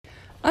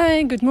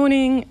Hi, good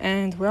morning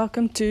and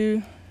welcome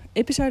to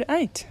episode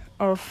 8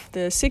 of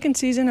the second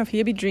season of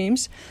Here Be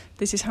Dreams.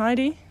 This is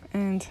Heidi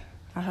and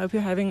I hope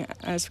you're having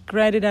as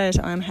great a day as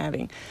I'm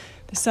having.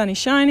 The sun is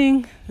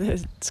shining,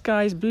 the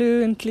sky is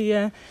blue and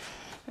clear,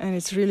 and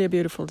it's really a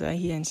beautiful day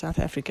here in South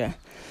Africa.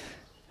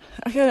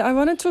 Okay, I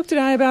want to talk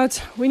today about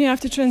when you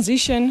have to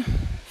transition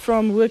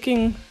from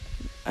working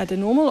at a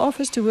normal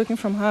office to working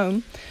from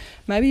home.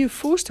 Maybe you're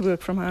forced to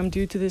work from home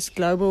due to this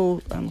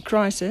global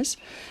crisis.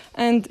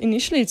 And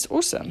initially it's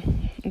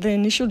awesome. The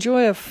initial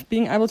joy of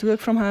being able to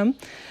work from home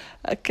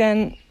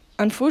can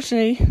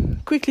unfortunately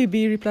quickly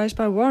be replaced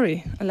by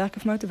worry, a lack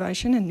of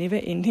motivation and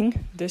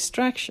never-ending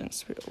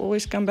distractions. We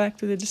always come back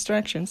to the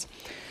distractions.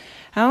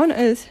 How on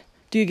earth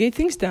do you get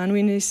things done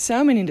when there's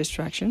so many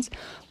distractions?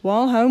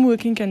 While home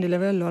working can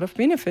deliver a lot of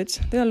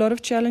benefits, there are a lot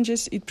of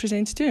challenges it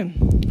presents too.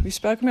 We've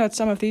spoken about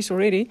some of these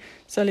already,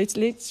 so let's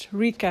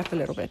recap a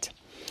little bit.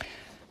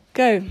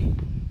 Okay,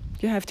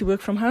 you have to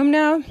work from home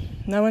now.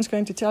 No one's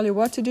going to tell you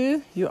what to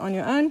do. You're on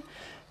your own.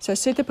 So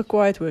set up a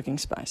quiet working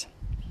space.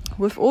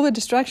 With all the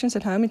distractions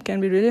at home, it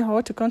can be really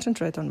hard to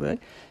concentrate on work.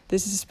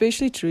 This is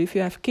especially true if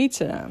you have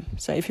kids at home.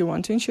 So if you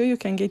want to ensure you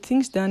can get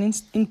things done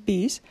in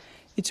peace,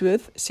 it's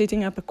worth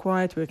setting up a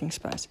quiet working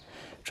space.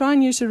 Try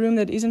and use a room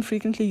that isn't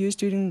frequently used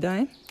during the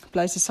day.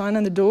 Place a sign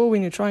on the door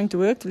when you're trying to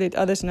work to let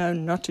others know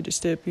not to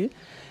disturb you.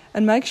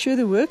 And make sure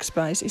the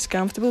workspace is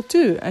comfortable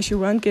too, as you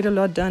won't get a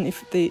lot done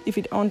if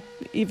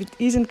it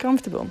isn't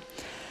comfortable.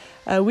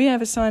 We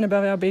have a sign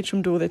above our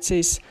bedroom door that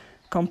says,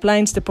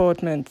 Complaints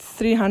Department,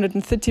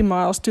 330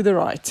 miles to the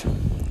right.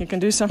 You can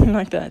do something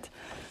like that.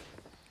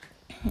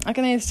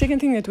 Okay, the second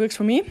thing that works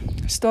for me,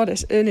 start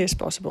as early as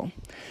possible.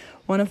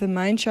 One of the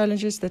main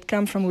challenges that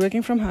come from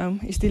working from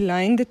home is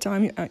delaying the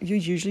time you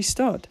usually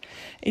start.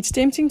 It's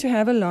tempting to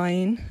have a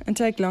lie-in and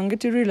take longer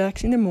to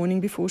relax in the morning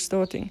before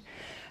starting.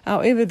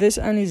 However, this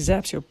only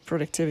zaps your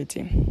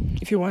productivity.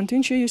 If you want to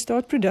ensure you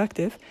start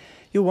productive,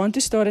 you'll want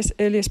to start as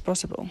early as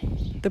possible.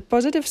 The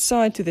positive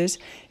side to this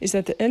is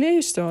that the earlier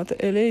you start,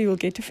 the earlier you will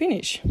get to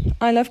finish.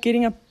 I love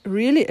getting up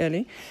really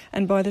early,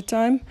 and by the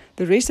time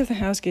the rest of the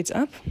house gets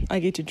up, I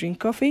get to drink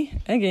coffee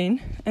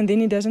again, and then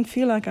it doesn't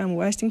feel like I'm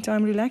wasting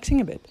time relaxing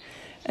a bit.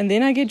 And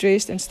then I get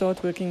dressed and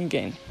start working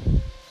again.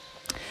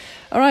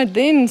 Alright,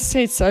 then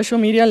set social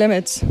media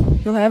limits.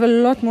 You'll have a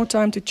lot more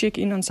time to check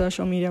in on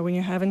social media when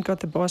you haven't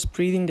got the boss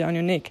breathing down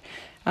your neck.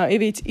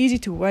 However, it's easy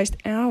to waste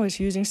hours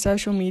using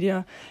social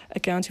media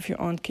accounts if you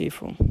aren't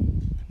careful.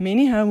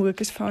 Many home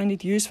workers find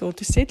it useful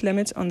to set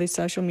limits on their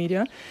social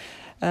media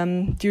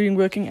during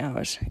working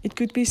hours. It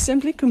could be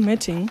simply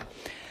committing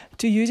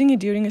to using it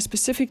during a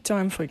specific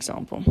time, for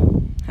example.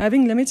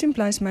 Having limits in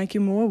place make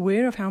you more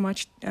aware of how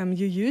much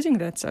you're using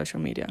that social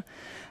media.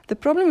 The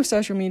problem with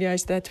social media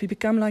is that we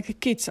become like the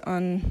kids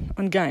on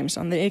games,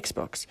 on the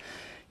Xbox.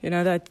 You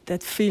know,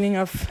 that feeling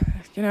of,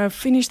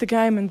 finish the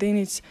game and then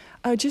it's,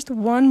 just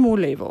one more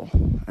level.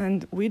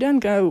 And we don't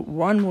go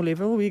one more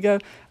level, we go,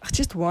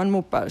 just one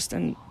more post.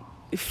 And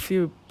if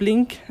you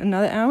blink,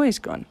 another hour is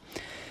gone.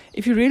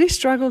 If you really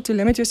struggle to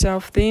limit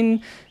yourself,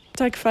 then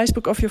take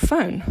Facebook off your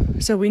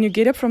phone. So when you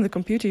get up from the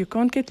computer, you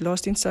can't get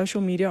lost in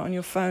social media on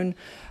your phone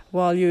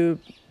while you're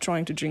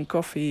trying to drink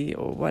coffee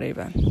or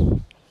whatever.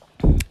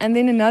 And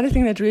then another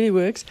thing that really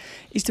works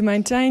is to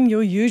maintain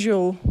your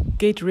usual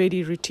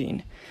get-ready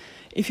routine.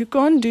 If you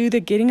can't do the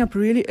getting up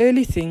really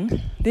early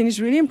thing, then it's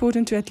really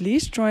important to at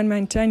least try and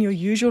maintain your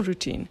usual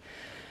routine.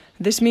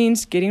 This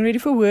means getting ready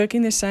for work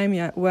in the same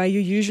way you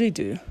usually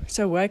do.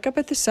 So wake up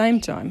at the same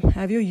time,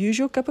 have your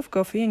usual cup of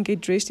coffee and get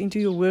dressed into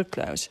your work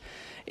clothes.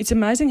 It's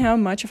amazing how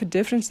much of a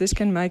difference this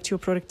can make to your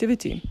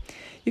productivity.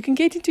 You can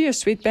get into your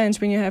sweatpants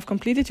when you have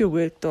completed your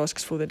work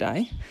tasks for the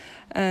day.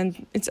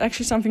 And it's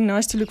actually something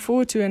nice to look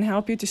forward to and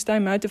help you to stay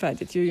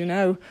motivated. You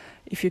know,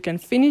 if you can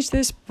finish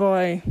this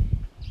by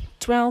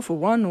 12 or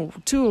 1 or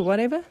 2 or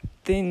whatever,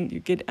 then you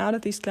get out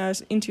of these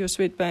clothes into your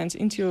sweatpants,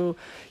 into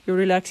your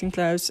relaxing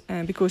clothes,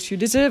 because you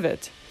deserve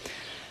it.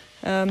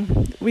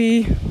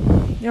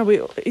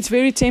 It's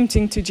very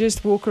tempting to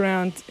just walk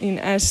around in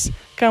as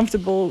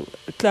comfortable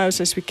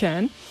clothes as we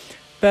can,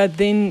 but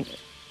then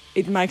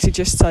it makes it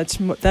just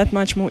that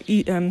much more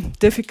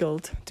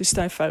difficult to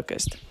stay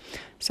focused.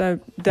 So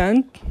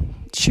don't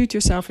shoot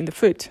yourself in the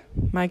foot.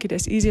 Make it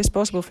as easy as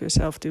possible for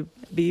yourself to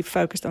be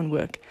focused on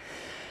work.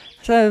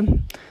 So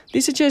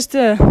these are just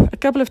a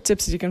couple of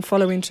tips that you can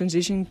follow in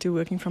transitioning to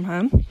working from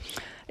home.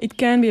 It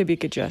can be a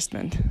big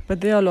adjustment,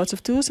 but there are lots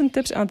of tools and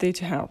tips out there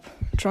to help.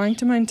 Trying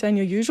to maintain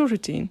your usual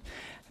routine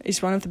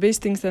is one of the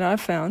best things that I've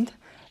found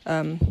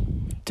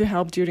to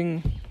help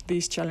during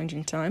these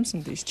challenging times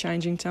and these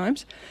changing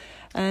times.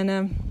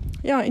 And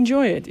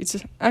enjoy it. It's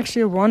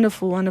actually a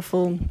wonderful,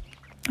 wonderful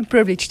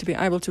privilege to be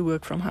able to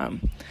work from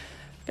home.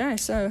 Okay,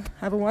 so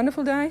have a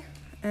wonderful day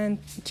and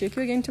check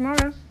you again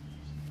tomorrow.